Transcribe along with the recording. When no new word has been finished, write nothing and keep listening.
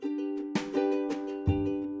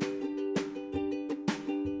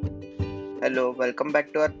Hello, welcome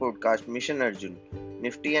back to our podcast Mission Arjun.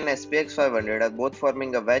 Nifty and SPX 500 are both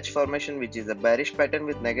forming a wedge formation which is a bearish pattern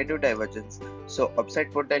with negative divergence. So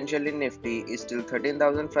upside potential in Nifty is still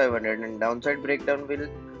 13,500 and downside breakdown will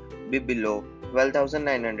be below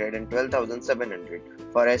 12,900 and 12,700.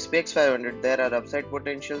 For SPX 500 there are upside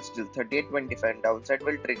potentials till 3825 and downside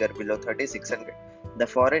will trigger below 3600. The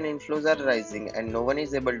foreign inflows are rising and no one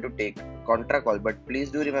is able to take contra call, but please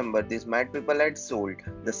do remember these mad people had sold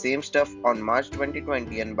the same stuff on March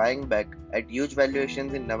 2020 and buying back at huge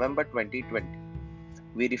valuations in November 2020.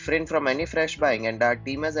 We refrain from any fresh buying and our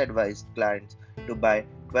team has advised clients to buy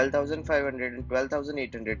 12,500 and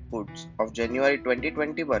 12,800 puts of January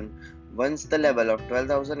 2021. Once the level of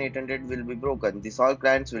 12,800 will be broken, these all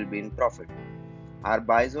clients will be in profit. Our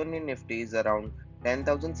buy zone in Nifty is around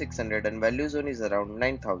 10,600 and value zone is around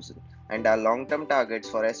 9,000, and our long-term targets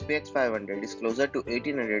for SPX 500 is closer to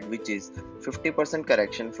 1800, which is 50%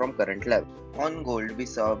 correction from current level. On gold, we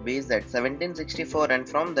saw a base at 1764 and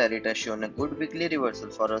from there it has shown a good weekly reversal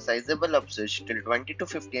for a sizable upsurge till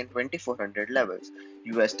 2250 and 2400 levels.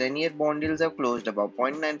 US 10-year bond yields have closed above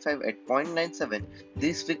 0.95 at 0.97.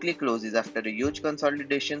 This weekly close is after a huge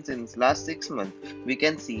consolidation since last 6 months. We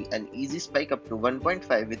can see an easy spike up to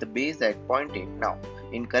 1.5 with a base at 0.8 now.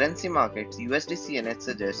 In currency markets, USD CNH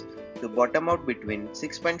suggests to bottom out between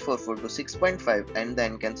 6.44 to 6.5 and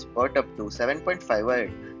then can spurt up to 7.5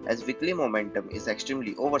 ahead as weekly momentum is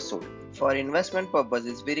extremely oversold. For investment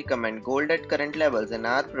purposes, we recommend gold at current levels and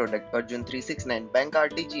our product Arjun 369 Bank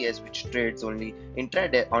RTGS, which trades only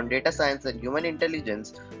intraday on data science and human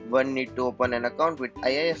intelligence. One need to open an account with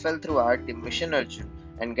IIFL through our team Mission Arjun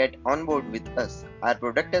and get on board with us. Our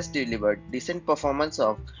product has delivered decent performance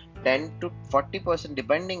of 10 to 40%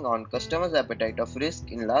 depending on customers' appetite of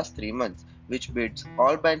risk in last 3 months, which beats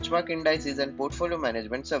all benchmark indices and portfolio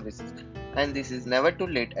management services. And this is never too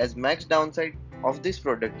late as max downside of this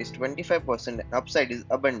product is 25% and upside is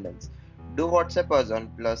abundance. Do WhatsApp us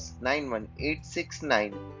on +91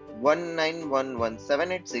 869 1911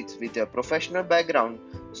 786 with your professional background,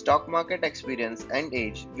 stock market experience and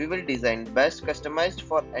age. We will design best customized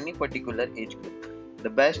for any particular age group. The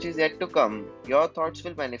best is yet to come. Your thoughts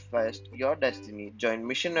will manifest your destiny. Join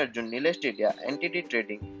Mission Arjun Nilesh Dedia, NTD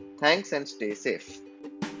Trading. Thanks and stay safe.